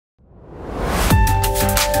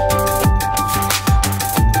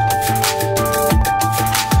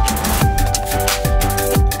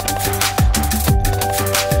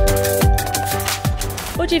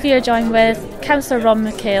we are joined with Councillor Ron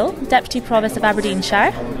Mckail, Deputy Provost of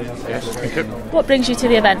Aberdeenshire. Yes, thank you. What brings you to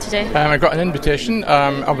the event today? I got an invitation.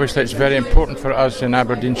 Obviously, it's very important for us in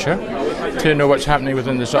Aberdeenshire to know what's happening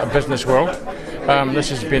within the sort of business world. This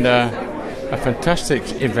has been a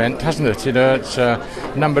fantastic event, hasn't it? You know, it's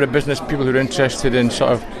a number of business people who are interested in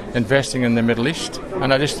sort of investing in the Middle East,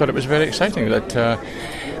 and I just thought it was very exciting that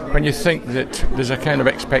when you think that there's a kind of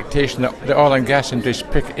expectation that the oil and gas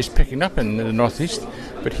industry is picking up in the northeast,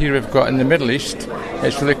 but here we've got in the Middle East,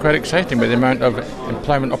 it's really quite exciting with the amount of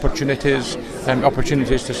employment opportunities,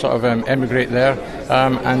 opportunities to sort of emigrate there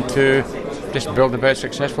and to just build a very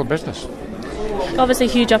successful business. Obviously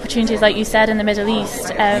huge opportunities, like you said, in the Middle East.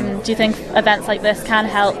 Do you think events like this can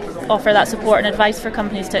help offer that support and advice for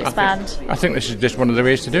companies to expand? I think this is just one of the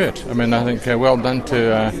ways to do it. I mean, I think well done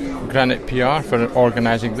to Granite PR for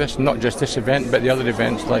organising this, not just this event but the other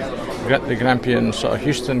events like the Grampian sort of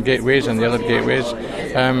Houston gateways and the other gateways,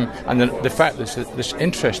 and the fact that this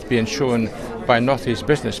interest being shown by North East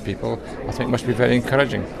business people, I think must be very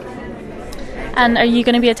encouraging. And are you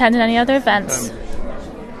going to be attending any other events?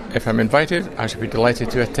 If I'm invited, I should be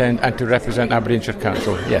delighted to attend and to represent Aberdeenshire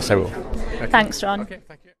Council. Yes, I will. Thanks, Ron. Okay,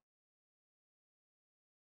 thank you.